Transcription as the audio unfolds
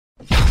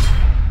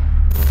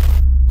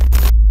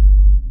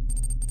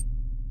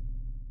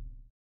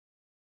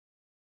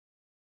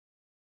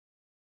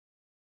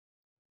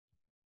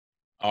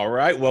All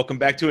right, welcome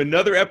back to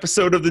another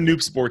episode of the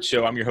Noop Sports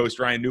Show. I'm your host,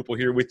 Ryan Noopel,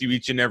 here with you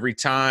each and every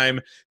time.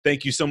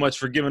 Thank you so much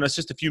for giving us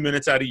just a few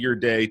minutes out of your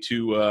day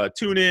to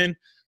tune in,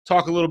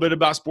 talk a little bit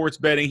about sports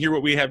betting, hear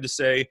what we have to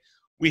say.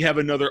 We have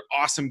another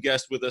awesome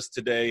guest with us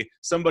today,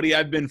 somebody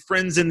I've been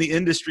friends in the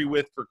industry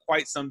with for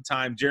quite some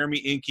time.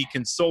 Jeremy Enke,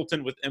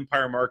 consultant with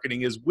Empire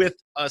Marketing, is with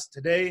us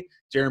today.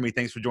 Jeremy,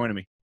 thanks for joining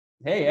me.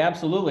 Hey,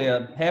 absolutely.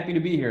 Happy to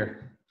be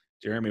here.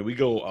 Jeremy, we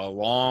go a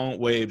long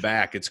way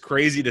back. It's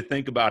crazy to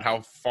think about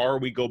how far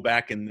we go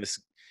back in this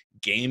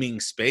gaming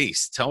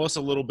space. Tell us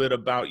a little bit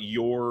about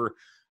your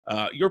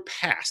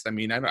past. I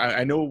mean,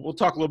 I know we'll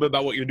talk a little bit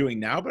about what you're doing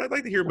now, but I'd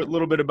like to hear a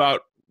little bit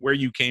about where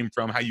you came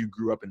from, how you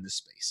grew up in this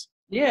space.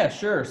 Yeah,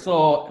 sure.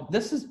 So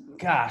this is,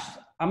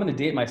 I'm going to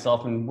date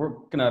myself, and we're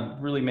going to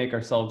really make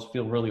ourselves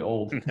feel really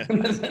old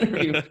in this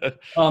interview.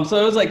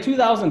 So it was like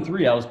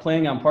 2003. I was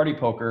playing on Party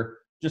Poker,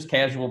 just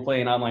casual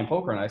playing online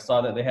poker, and I saw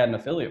that they had an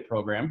affiliate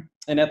program.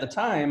 And at the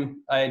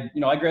time, I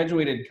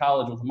graduated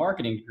college with a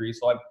marketing degree,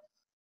 so I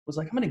was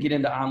like, I'm going to get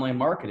into online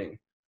marketing.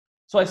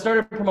 So I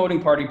started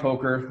promoting Party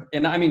Poker,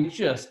 and I mean,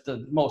 just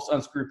the most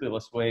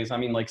unscrupulous ways. I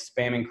mean, like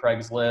spamming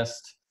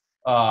Craigslist,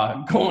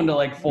 going to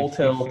like Full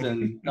Tilt,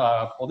 and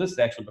well, this is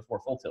actually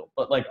before Full Tilt,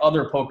 but like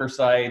other poker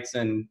sites,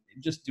 and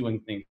just doing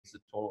things the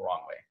total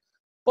wrong way.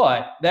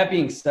 But that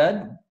being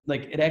said,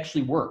 like it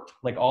actually worked.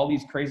 Like all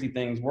these crazy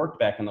things worked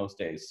back in those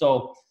days.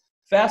 So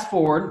fast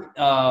forward,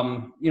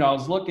 I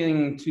was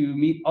looking to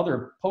meet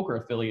other poker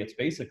affiliates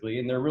basically,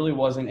 and there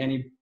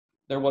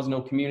was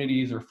no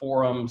communities or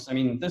forums. I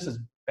mean, this is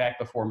back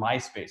before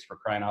MySpace, for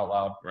crying out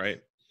loud. Right.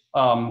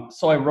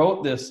 So I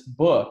wrote this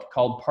book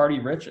called Party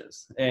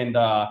Riches, and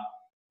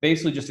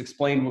basically just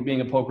explained what being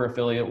a poker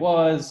affiliate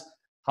was,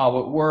 how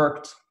it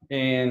worked,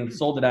 and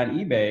sold it on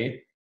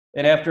eBay.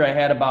 And after I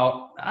had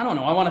about, I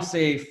want to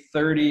say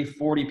 30,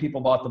 40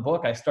 people bought the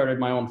book, I started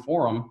my own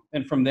forum.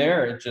 And from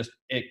there,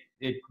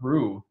 it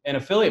grew. And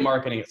affiliate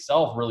marketing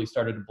itself really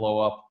started to blow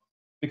up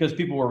because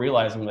people were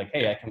realizing like,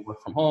 hey, I can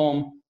work from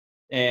home.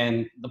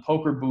 And the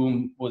poker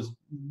boom was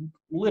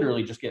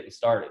literally just getting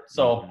started.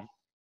 So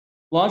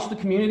launched the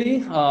community,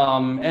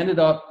 ended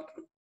up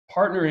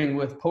partnering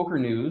with Poker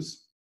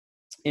News,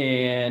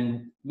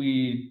 and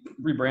we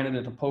rebranded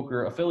it to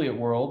Poker Affiliate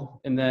World.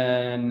 And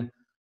then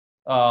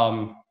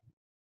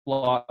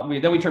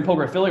we turned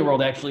Poker Affiliate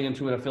World actually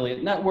into an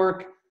affiliate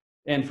network.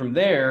 And from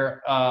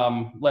there,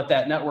 let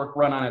that network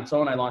run on its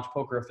own. I launched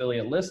Poker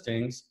Affiliate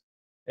Listings.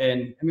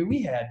 And I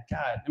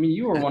mean,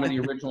 you were one of the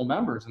original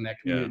members in that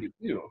community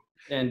too.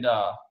 And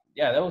that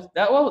was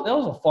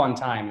a fun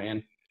time,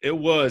 man. It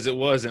was.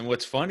 And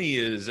what's funny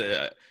is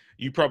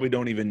you probably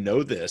don't even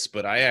know this,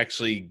 but I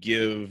actually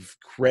give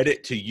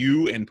credit to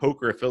you and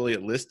Poker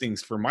Affiliate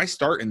Listings for my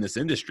start in this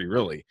industry,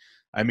 really.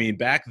 I mean,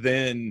 back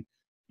then,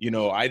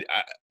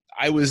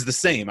 I was the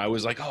same. I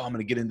was like, oh, I'm going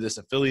to get into this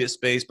affiliate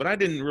space, but I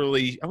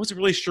wasn't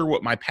really sure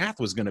what my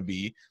path was going to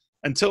be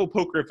until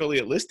Poker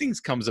Affiliate Listings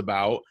comes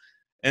about.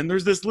 And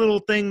there's this little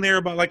thing there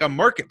about like a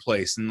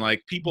marketplace and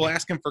like people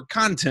asking for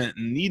content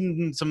and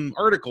needing some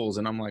articles.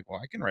 And I'm like,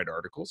 well, I can write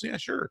articles. Yeah,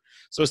 sure.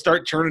 So I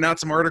start churning out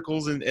some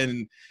articles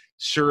and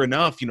sure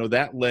enough,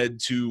 that led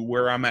to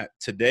where I'm at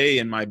today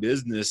in my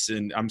business.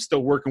 And I'm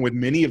still working with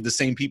many of the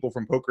same people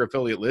from Poker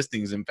Affiliate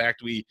Listings. In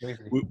fact, we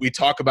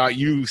talk about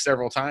you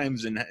several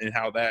times and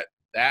how that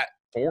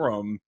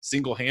forum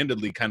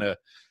single-handedly kind of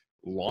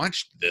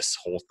launched this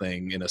whole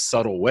thing in a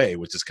subtle way,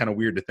 which is kind of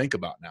weird to think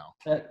about now.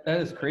 That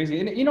is crazy.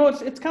 And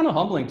it's kind of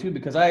humbling too,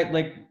 because I,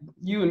 like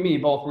you and me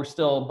both, were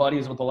still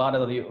buddies with a lot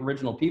of the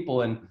original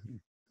people. And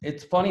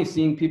it's funny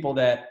seeing people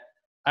that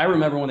I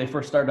remember when they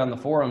first started on the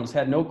forums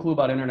had no clue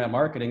about internet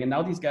marketing. And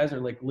now these guys are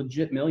like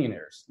legit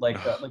millionaires. Like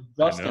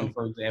Justin,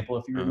 for example,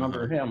 if you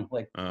remember him,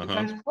 like the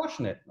guy's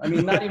crushing it. I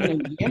mean, not even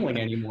in gambling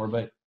anymore,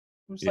 but it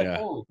was like,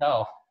 holy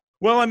cow.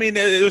 Well, I mean,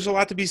 there's a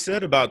lot to be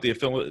said about the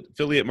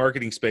affiliate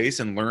marketing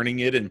space and learning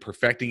it and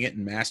perfecting it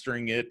and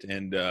mastering it.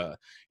 And,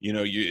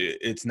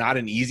 it's not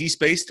an easy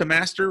space to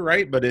master,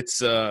 right? But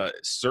it's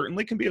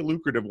certainly can be a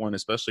lucrative one,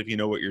 especially if you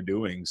know what you're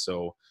doing.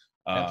 So,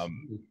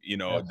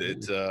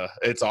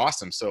 it's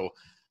awesome. So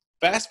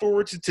fast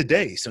forward to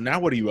today. So now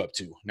what are you up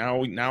to?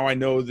 Now I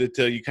know that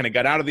you kind of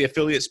got out of the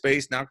affiliate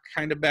space, now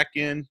kind of back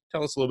in.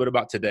 Tell us a little bit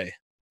about today.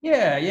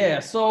 Yeah.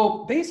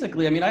 So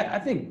basically, I mean, I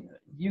think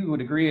you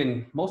would agree,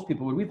 and most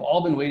people would, we've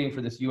all been waiting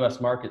for this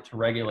U.S. market to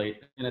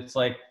regulate. And it's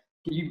like,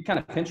 you kind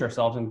of pinch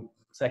ourselves and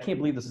say, I can't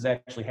believe this is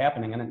actually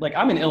happening. And like,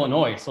 I'm in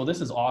Illinois, so this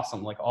is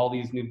awesome. Like all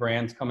these new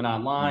brands coming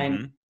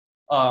online.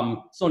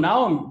 So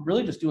now I'm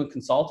really just doing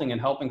consulting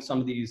and helping some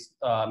of these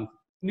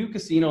new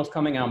casinos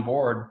coming on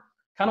board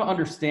kind of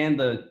understand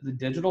the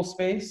digital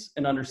space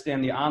and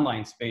understand the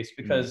online space,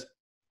 because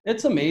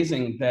it's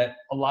amazing that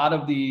a lot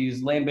of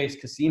these land-based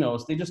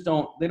casinos, they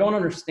don't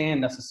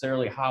understand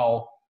necessarily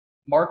how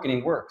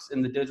marketing works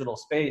in the digital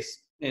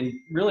space. And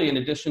really, in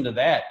addition to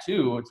that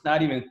too, it's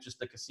not even just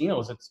the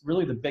casinos, it's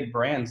really the big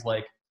brands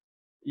like,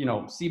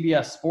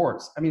 CBS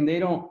Sports. I mean, they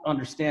don't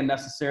understand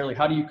necessarily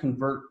how do you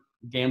convert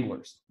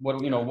gamblers?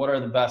 What are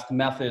the best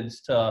methods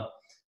to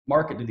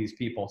market to these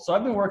people? So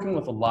I've been working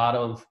with a lot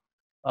of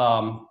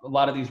a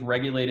lot of these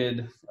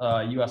regulated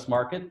U.S.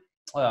 market.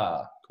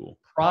 Cool.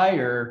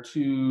 Prior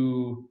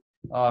to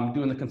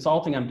doing the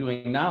consulting I'm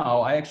doing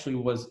now, I actually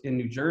was in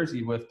New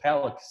Jersey with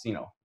Pallet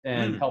Casino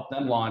and helped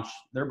them launch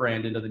their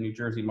brand into the New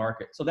Jersey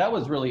market. So that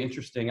was really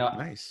interesting.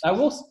 Nice. I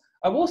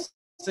will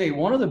say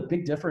one of the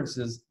big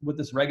differences with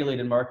this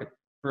regulated market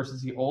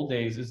versus the old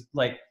days is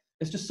like,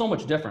 it's just so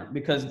much different,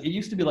 because it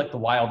used to be like the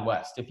Wild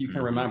West, if you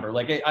can remember.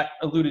 Like I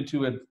alluded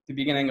to at the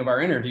beginning of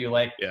our interview,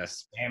 like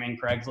spamming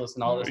Craigslist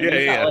and all this. I mean,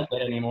 it's not like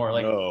that anymore.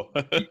 Like no.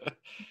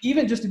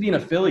 Even just to be an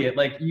affiliate,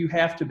 like you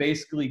have to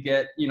basically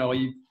get,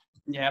 you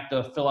have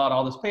to fill out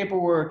all this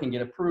paperwork and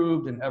get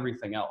approved and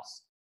everything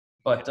else.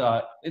 But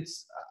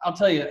I'll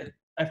tell you,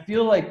 I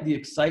feel like the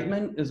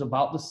excitement is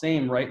about the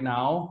same right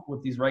now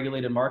with these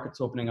regulated markets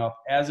opening up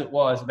as it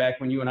was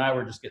back when you and I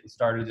were just getting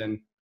started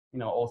in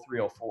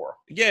 03, 04.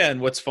 Yeah.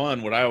 And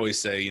what I always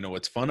say,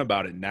 what's fun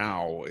about it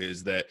now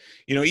is that,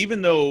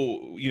 even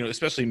though,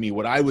 especially me,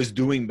 what I was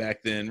doing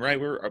back then, right,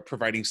 we're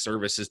providing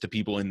services to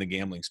people in the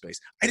gambling space.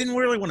 I didn't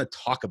really want to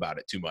talk about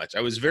it too much.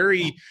 I was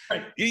very,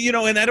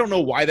 and I don't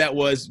know why that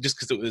was, just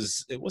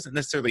because it wasn't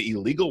necessarily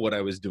illegal what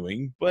I was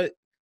doing, but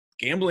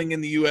gambling in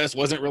the US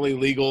wasn't really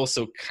legal.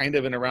 So kind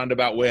of in a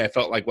roundabout way, I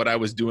felt like what I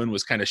was doing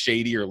was kind of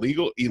shady or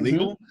illegal.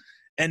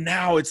 And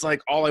now it's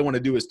like, all I want to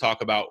do is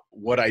talk about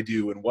what I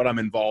do and what I'm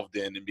involved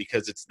in. And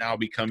because it's now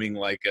becoming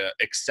like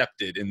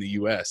accepted in the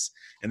US,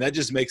 and that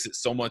just makes it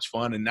so much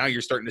fun. And now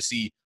you're starting to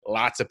see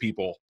lots of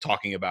people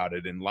talking about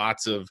it and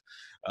lots of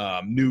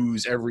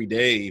news every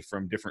day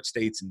from different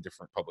states and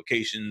different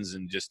publications.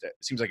 And just, it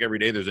seems like every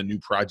day there's a new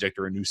project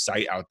or a new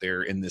site out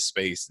there in this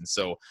space. And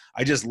so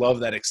I just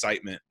love that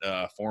excitement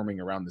forming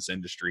around this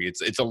industry.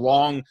 It's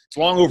long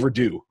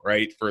overdue,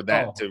 right, for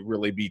that to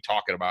really be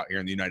talking about here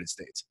in the United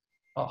States.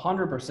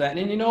 100%.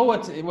 And you know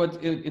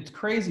it's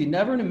crazy.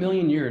 Never in a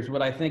million years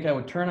would I think I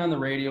would turn on the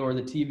radio or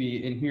the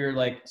TV and hear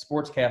like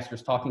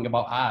sportscasters talking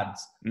about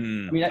odds. I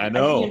mean, I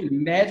know. I can't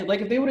imagine,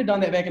 like, if they would have done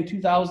that back in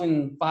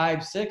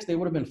 2005, 6, they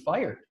would have been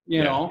fired,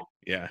 you know?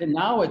 Yeah. And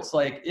now it's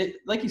like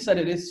you said,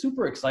 it is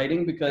super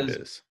exciting,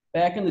 because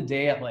back in the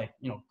day at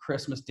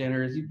Christmas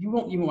dinners, you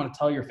won't even want to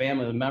tell your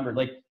family member,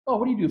 like, oh,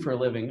 what do you do for a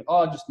living?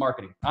 Oh, just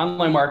marketing.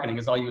 Online marketing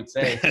is all you would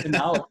say. And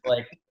now it's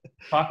like,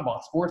 talk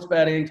about sports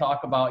betting,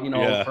 talk about,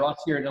 for us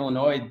here in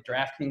Illinois,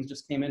 DraftKings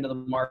just came into the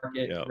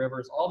market,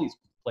 Rivers, all these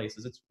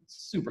places. It's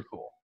super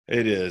cool.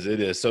 It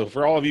is. So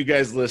for all of you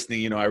guys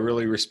listening, I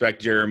really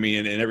respect Jeremy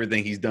and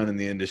everything he's done in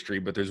the industry,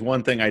 but there's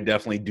one thing I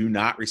definitely do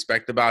not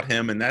respect about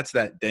him, and that's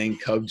that dang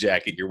Cub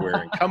jacket you're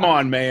wearing. Come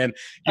on, man.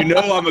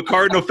 I'm a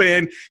Cardinal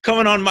fan,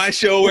 coming on my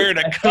show wearing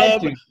a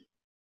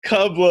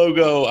Cub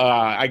logo.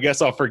 I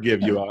guess I'll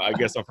forgive you. On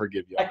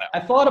that. I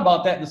thought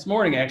about that this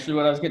morning, actually,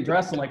 when I was getting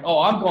dressed. I'm like, oh,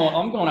 I'm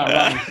going out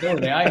around the store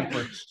today. I am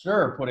for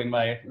sure putting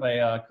my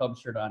Cub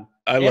shirt on.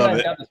 I've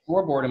got the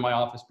scoreboard in my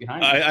office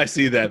behind me. I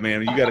see that,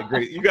 man.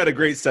 You got a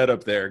great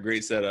setup there.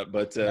 Great setup.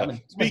 But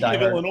speaking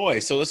of Illinois,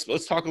 so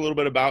let's talk a little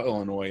bit about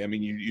Illinois. I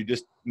mean, you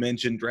just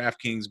mentioned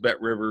DraftKings, Bet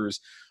Rivers,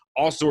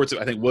 all sorts of,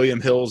 I think William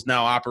Hill's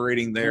now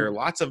operating there.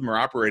 Lots of them are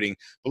operating.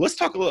 But let's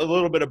talk a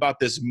little bit about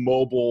this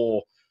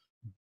mobile.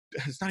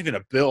 It's not even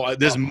a bill,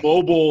 this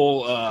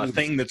mobile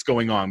thing that's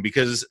going on,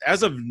 because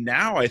as of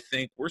now, I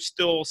think we're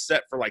still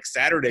set for like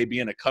Saturday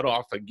being a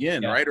cutoff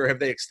again, right? Or have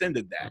they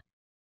extended that?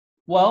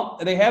 Well,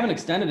 they haven't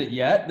extended it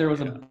yet. There was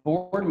a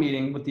board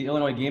meeting with the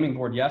Illinois Gaming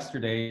Board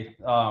yesterday,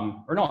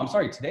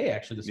 today,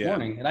 actually, this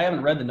morning. And I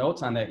haven't read the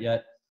notes on that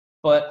yet,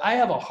 but I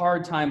have a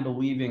hard time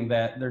believing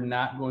that they're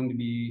not going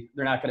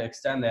to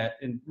extend that.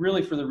 And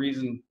really for the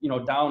reason,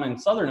 down in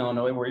Southern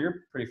Illinois, where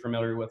you're pretty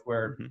familiar with,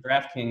 where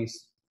DraftKings,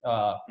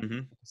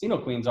 Casino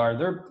Queens are,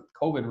 their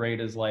COVID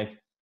rate is like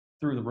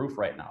through the roof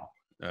right now.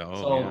 I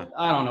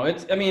don't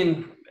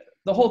know.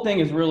 The whole thing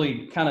is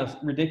really kind of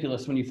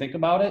ridiculous when you think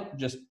about it.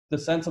 Just the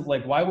sense of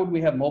like, why would we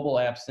have mobile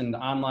apps and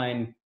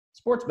online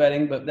sports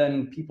betting, but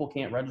then people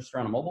can't register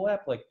on a mobile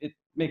app? Like, it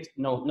makes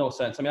no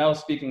sense. I was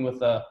speaking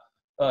with a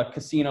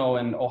casino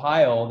in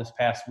Ohio this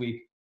past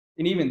week,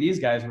 and even these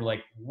guys were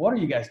like, what are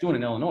you guys doing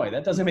in Illinois?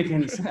 That doesn't make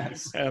any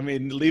sense.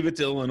 Leave it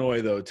to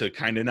Illinois, though, to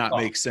kind of not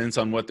make sense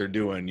on what they're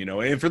doing,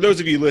 And for those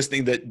of you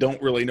listening that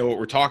don't really know what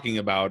we're talking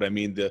about,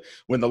 when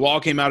the law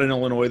came out in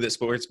Illinois that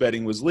sports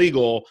betting was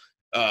legal,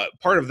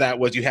 part of that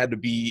was you had to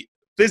be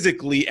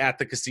physically at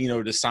the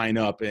casino to sign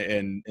up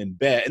and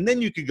bet, and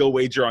then you could go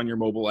wager on your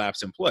mobile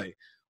apps and play.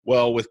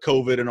 Well, with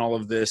COVID and all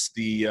of this,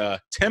 the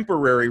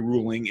temporary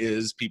ruling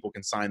is people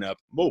can sign up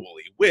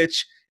mobilely,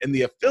 which in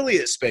the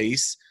affiliate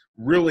space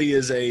really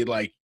is a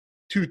like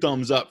 2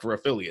 thumbs up for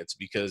affiliates,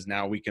 because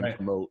now we can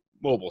promote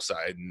mobile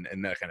side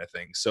and that kind of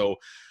thing. So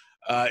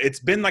it's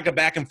been like a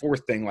back and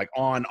forth thing, like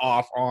on,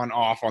 off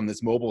on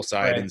this mobile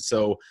side. And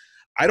so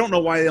I don't know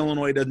why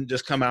Illinois doesn't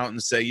just come out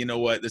and say, you know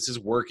what, this is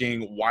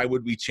working. Why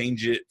would we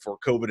change it for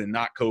COVID and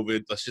not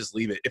COVID? Let's just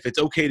leave it. If it's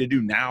okay to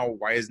do now,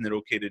 why isn't it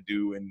okay to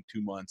do in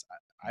 2 months?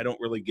 I don't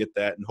really get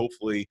that. And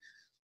hopefully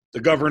the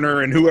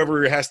governor and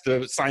whoever has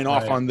to sign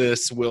off on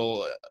this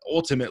will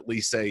ultimately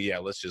say, yeah,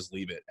 let's just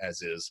leave it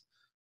as is.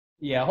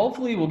 Yeah,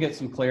 hopefully we'll get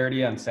some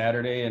clarity on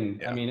Saturday.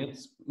 And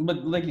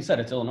but like you said,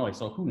 it's Illinois,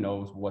 so who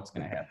knows what's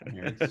going to happen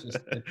here? It's just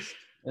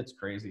it's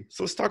crazy.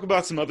 So let's talk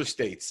about some other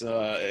states.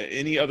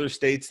 Any other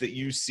states that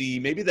you see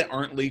maybe that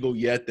aren't legal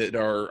yet that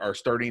are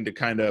starting to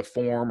kind of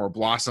form or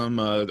blossom,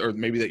 or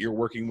maybe that you're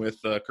working with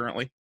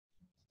currently?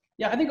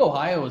 Yeah, I think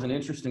Ohio is an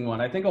interesting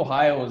one. I think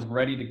Ohio is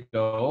ready to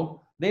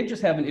go. They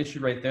just have an issue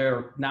right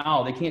there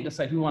now. They can't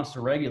decide who wants to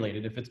regulate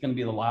it, if it's going to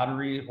be the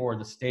lottery or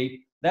the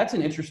state. That's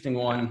an interesting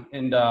one.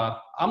 And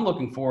I'm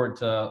looking forward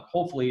to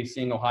hopefully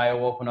seeing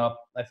Ohio open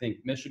up. I think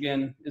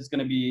Michigan is going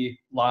to be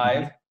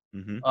live.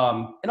 Mm-hmm.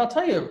 And I'll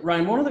tell you,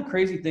 Ryan, one of the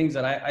crazy things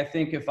that I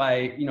think if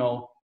I,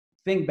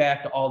 think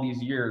back to all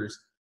these years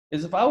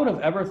is if I would have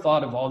ever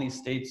thought of all these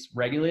states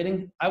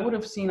regulating, I would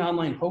have seen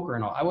online poker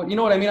and all. I would, you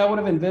know what I mean? I would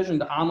have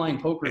envisioned online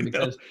poker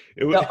because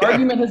the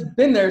argument has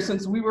been there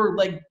since we were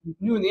like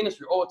new in the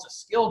industry. Oh, it's a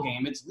skill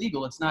game. It's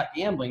legal. It's not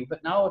gambling.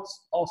 But now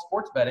it's all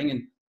sports betting.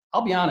 And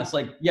I'll be honest,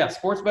 like, yeah,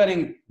 sports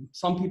betting,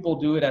 some people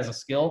do it as a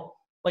skill.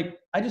 Like,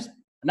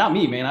 not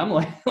me, man. I'm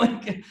like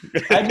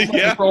I just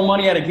like to throw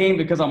money at a game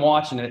because I'm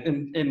watching it.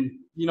 And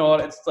you know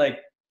what? It's like,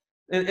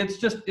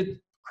 it's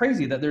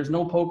crazy that there's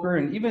no poker,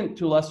 and even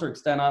to a lesser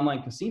extent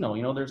online casino.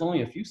 There's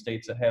only a few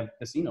states that have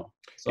casino.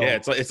 So yeah,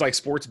 it's like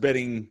sports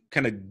betting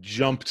kind of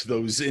jumped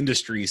those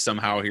industries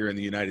somehow here in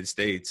the United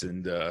States,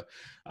 and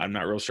I'm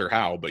not real sure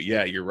how, but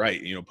yeah, you're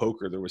right.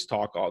 Poker,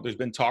 there's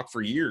been talk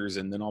for years,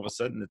 and then all of a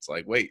sudden it's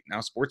like, wait,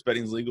 now sports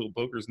betting's legal,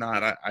 poker's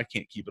not. I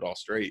can't keep it all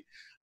straight.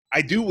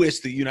 I do wish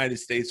the United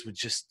States would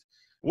just.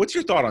 What's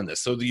your thought on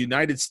this? So the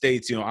United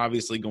States,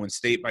 obviously going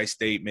state by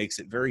state makes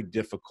it very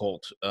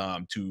difficult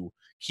to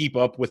keep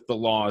up with the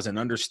laws and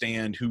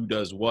understand who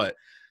does what.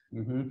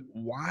 Mm-hmm.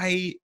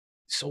 Why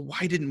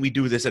didn't we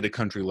do this at a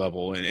country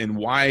level? And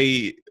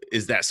why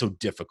is that so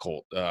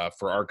difficult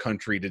for our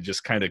country to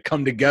just kind of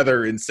come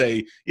together and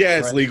say, yeah,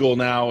 it's legal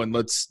now, and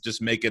let's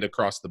just make it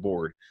across the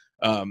board?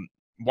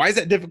 Why is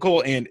that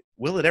difficult, and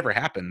will it ever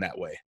happen that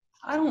way?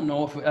 I don't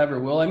know if it ever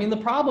will. I mean, the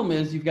problem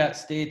is you've got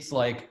states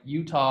like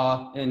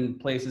Utah and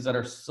places that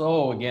are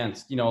so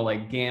against,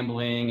 like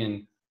gambling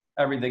and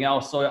everything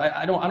else. So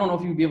I don't know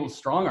if you'd be able to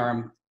strong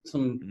arm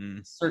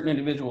some certain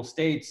individual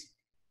states.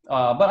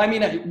 But I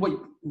mean,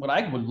 what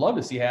I would love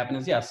to see happen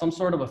is, some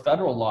sort of a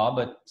federal law,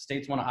 but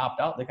states want to opt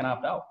out, they can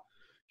opt out.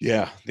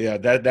 Yeah,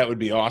 that would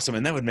be awesome.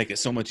 And that would make it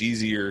so much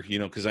easier,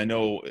 because I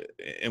know,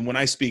 and when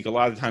I speak, a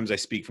lot of times I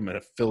speak from an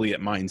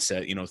affiliate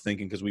mindset,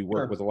 thinking because we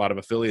work with a lot of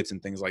affiliates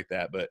and things like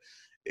that, but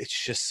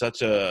it's just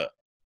such a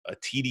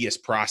tedious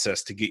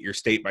process to get your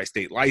state by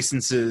state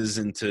licenses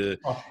and to,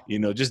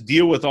 just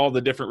deal with all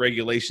the different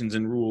regulations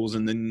and rules,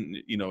 and then,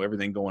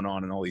 everything going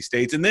on in all these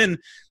states. And then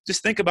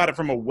just think about it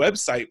from a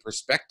website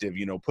perspective,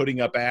 putting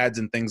up ads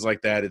and things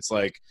like that. It's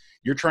like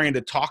you're trying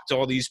to talk to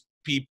all these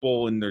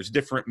people, and there's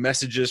different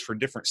messages for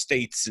different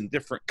states and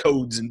different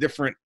codes and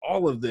different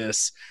all of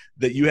this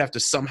that you have to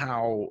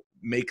somehow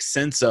make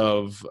sense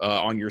of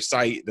on your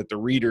site that the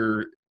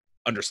reader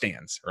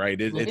understands,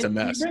 right? It's a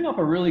mess. You bring up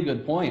a really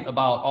good point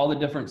about all the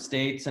different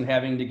states and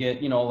having to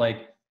get,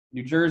 like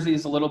New Jersey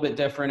is a little bit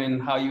different in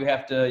how you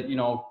have to,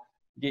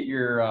 get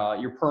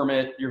your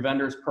permit, your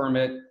vendor's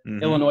permit.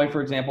 Mm-hmm. Illinois, for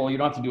example, you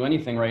don't have to do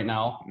anything right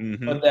now.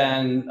 Mm-hmm. But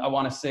then I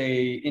want to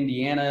say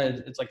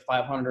Indiana, it's like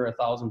 $500 or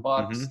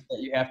 $1,000 that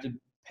you have to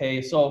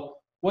pay. So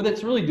what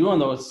it's really doing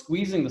though is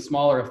squeezing the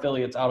smaller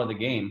affiliates out of the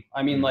game.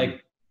 I mean,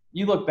 like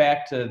you look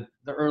back to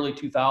the early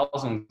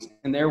 2000s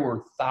and there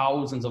were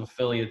thousands of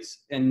affiliates.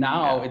 And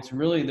now it's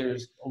really,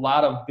 there's a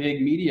lot of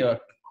big media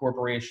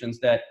corporations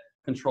that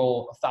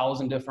control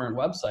 1,000 different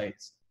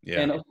websites.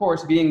 Yeah. And of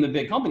course, being the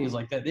big companies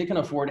like that, they can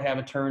afford to have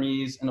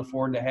attorneys and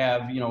afford to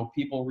have,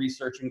 people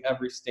researching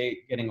every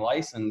state getting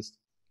licensed.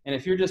 And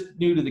if you're just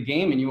new to the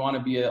game and you want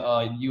to be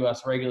a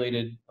U.S.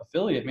 regulated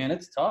affiliate, man,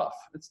 it's tough.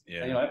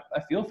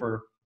 I feel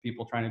for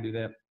people trying to do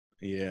that.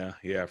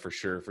 Yeah, for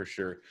sure.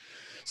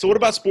 So what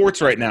about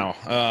sports right now,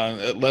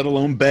 let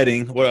alone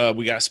betting?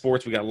 We got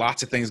sports. We got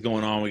lots of things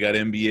going on. We got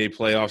NBA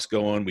playoffs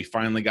going. We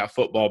finally got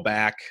football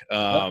back.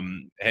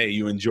 Hey,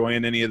 you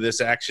enjoying any of this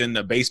action?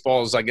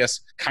 Baseball is, I guess,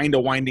 kind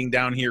of winding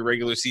down here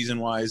regular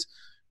season-wise.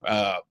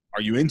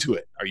 Are you into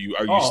it? Are you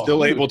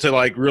still able to,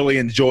 like, really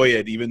enjoy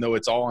it, even though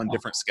it's all on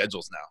different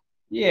schedules now?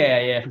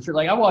 Yeah, for sure.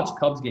 Like, I watch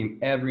Cubs game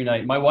every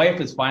night. My wife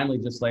is finally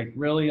just like,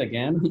 really,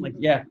 again? I'm like,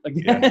 yeah,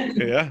 again.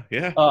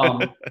 Yeah.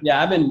 I'm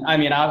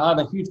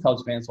a huge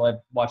Cubs fan, so I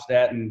watched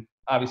that, and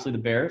obviously the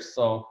Bears.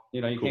 So,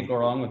 you can't go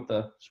wrong with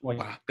the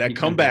that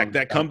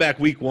comeback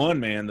week one,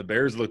 man. The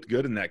Bears looked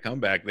good in that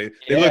comeback. They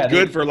looked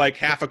good for like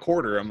half a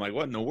quarter. I'm like,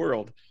 what in the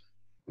world?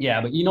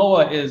 Yeah, but you know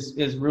what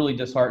is really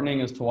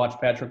disheartening is to watch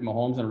Patrick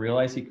Mahomes and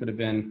realize he could have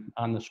been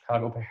on the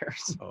Chicago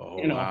Bears. Oh,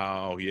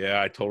 wow.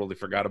 Yeah, I totally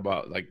forgot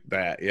about like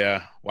that.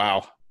 Yeah.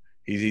 Wow.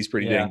 He's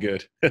pretty dang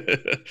good.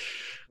 It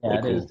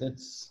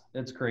is.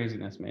 It's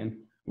craziness, man.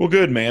 Well,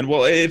 good, man.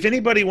 Well, if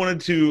anybody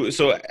wanted to,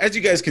 so as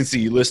you guys can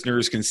see,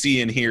 listeners can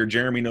see and hear,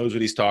 Jeremy knows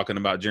what he's talking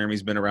about.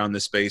 Jeremy's been around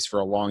this space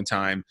for a long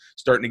time,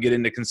 starting to get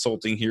into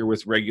consulting here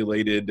with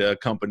regulated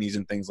companies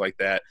and things like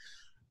that.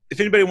 If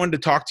anybody wanted to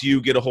talk to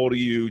you, get a hold of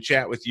you,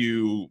 chat with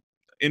you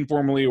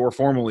informally or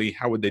formally,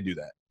 how would they do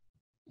that?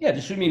 Yeah,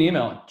 just shoot me an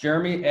email,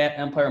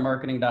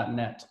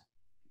 jeremy@empiremarketing.net.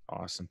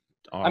 Awesome.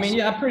 I mean, Awesome.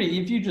 yeah, I'm pretty,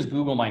 if you just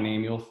Google my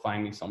name, you'll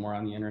find me somewhere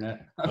on the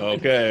internet.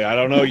 Okay. I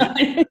don't know.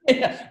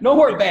 Yeah,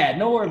 nowhere bad,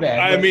 nowhere bad.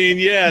 I But mean,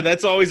 yeah,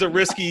 that's always a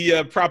risky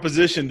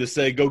proposition to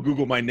say, go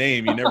Google my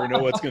name. You never know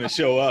what's going to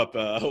show up.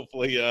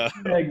 Hopefully. yeah,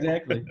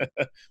 exactly.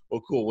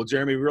 Well, cool. Well,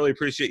 Jeremy, really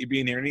appreciate you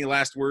being here. Any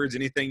last words,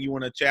 anything you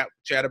want to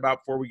chat about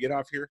before we get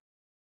off here?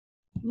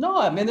 No,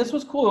 I mean, this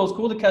was cool. It was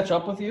cool to catch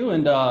up with you.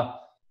 And,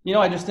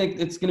 I just think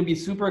it's going to be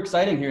super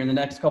exciting here in the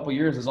next couple of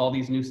years as all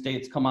these new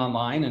states come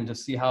online, and to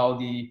see how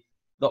the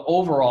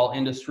overall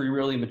industry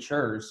really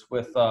matures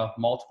with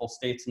multiple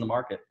states in the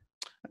market.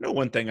 I know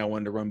one thing I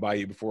wanted to run by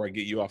you before I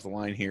get you off the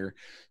line here.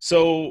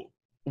 So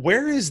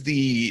where is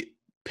the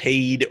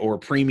paid or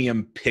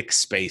premium pick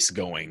space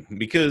going?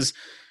 Because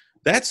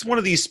that's one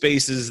of these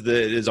spaces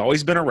that has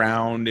always been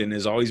around and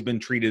has always been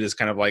treated as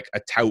kind of like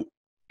a tout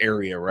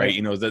area, right?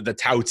 You know, the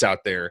touts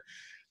out there.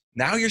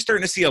 Now you're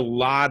starting to see a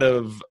lot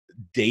of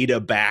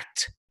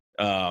data-backed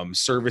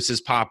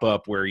services pop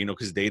up where,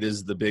 because data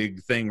is the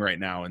big thing right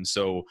now. And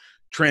so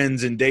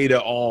trends and data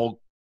all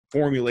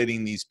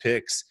formulating these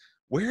picks.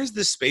 Where is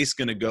this space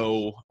going to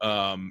go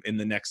in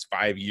the next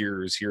 5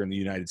 years here in the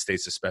United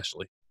States,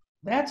 especially?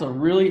 That's a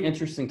really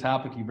interesting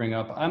topic you bring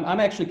up. I'm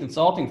actually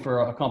consulting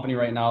for a company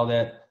right now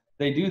that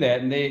they do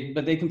that,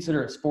 but they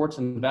consider it sports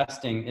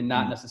investing and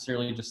not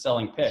necessarily just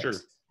selling picks. Sure.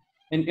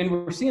 And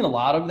we're seeing a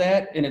lot of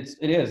that, and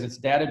it's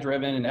data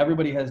driven, and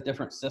everybody has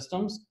different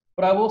systems.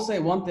 But I will say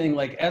one thing,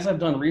 like, as I've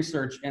done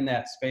research in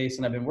that space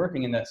and I've been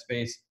working in that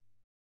space,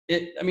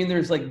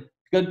 there's like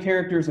good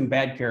characters and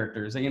bad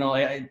characters.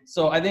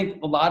 So I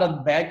think a lot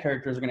of bad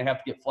characters are going to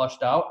have to get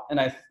flushed out. And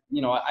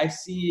I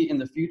see in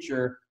the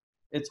future,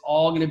 it's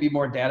all going to be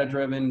more data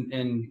driven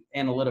and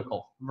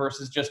analytical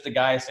versus just the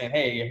guy saying,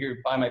 hey, here,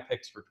 buy my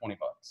picks for $20.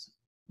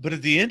 But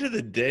at the end of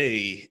the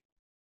day,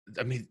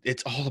 I mean,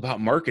 it's all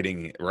about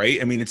marketing, right?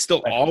 I mean, it's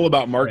still all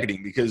about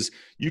marketing, because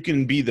you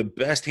can be the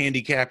best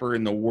handicapper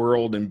in the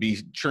world and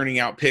be churning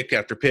out pick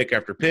after pick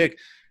after pick,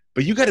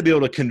 but you got to be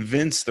able to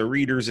convince the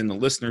readers and the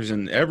listeners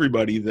and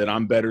everybody that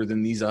I'm better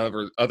than these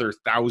other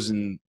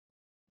 1,000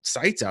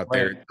 sites out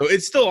there. So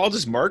it's still all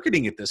just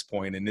marketing at this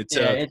point, and it's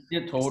totally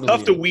it's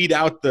tough to weed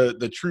out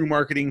the true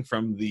marketing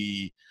from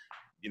the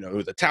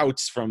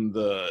touts, from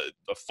the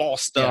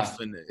false stuff.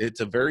 And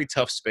it's a very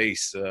tough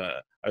space.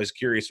 I was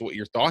curious what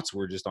your thoughts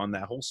were just on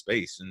that whole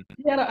space. And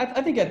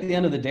I think at the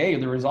end of the day,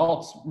 the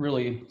results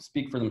really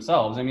speak for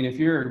themselves. I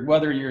mean,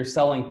 whether you're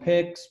selling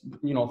picks,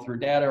 through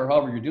data or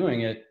however you're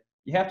doing it,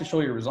 you have to show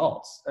your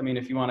results. I mean,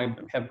 if you want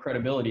to have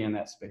credibility in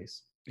that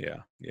space. Yeah.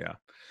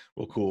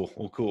 Well, cool.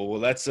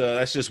 Well, that's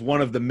just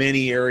one of the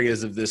many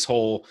areas of this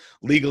whole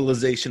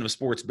legalization of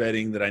sports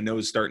betting that I know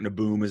is starting to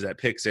boom, is that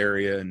picks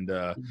area. And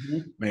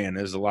man,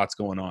 there's a lot's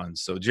going on.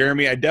 So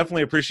Jeremy, I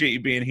definitely appreciate you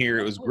being here.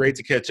 It was great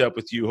to catch up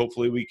with you.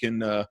 Hopefully we can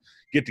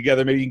get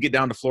together. Maybe you can get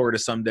down to Florida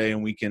someday,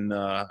 and we can,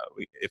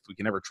 if we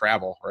can ever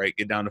travel, right,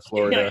 get down to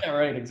Florida. Yeah,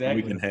 right.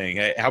 Exactly. We can hang.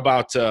 Hey, how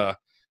about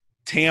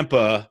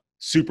Tampa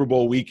Super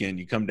Bowl weekend?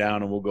 You come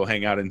down and we'll go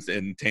hang out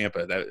in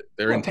Tampa.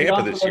 They're in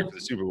Tampa this year for the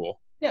Super Bowl.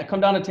 Yeah,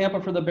 come down to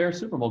Tampa for the Bears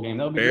Super Bowl game.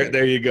 That'll be great.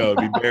 There you go.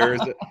 It'd be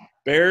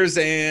Bears,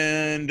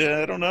 and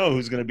I don't know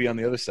who's going to be on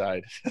the other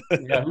side.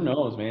 Yeah, who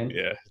knows, man?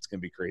 Yeah, it's going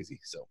to be crazy.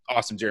 So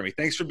awesome, Jeremy.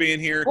 Thanks for being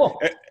here.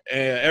 Cool.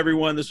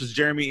 Everyone, this was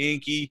Jeremy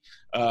Enke,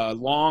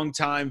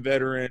 longtime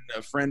veteran,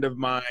 a friend of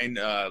mine.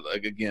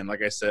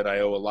 Like I said, I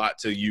owe a lot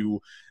to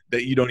you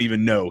that you don't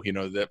even know,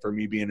 that for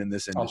me being in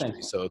this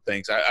industry. So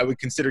thanks. I would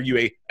consider you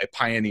a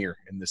pioneer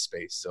in this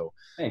space. So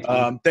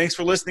thanks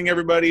for listening,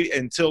 everybody.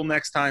 Until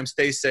next time,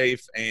 stay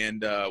safe,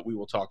 and we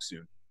will talk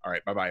soon. All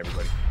right. Bye-bye,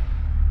 everybody.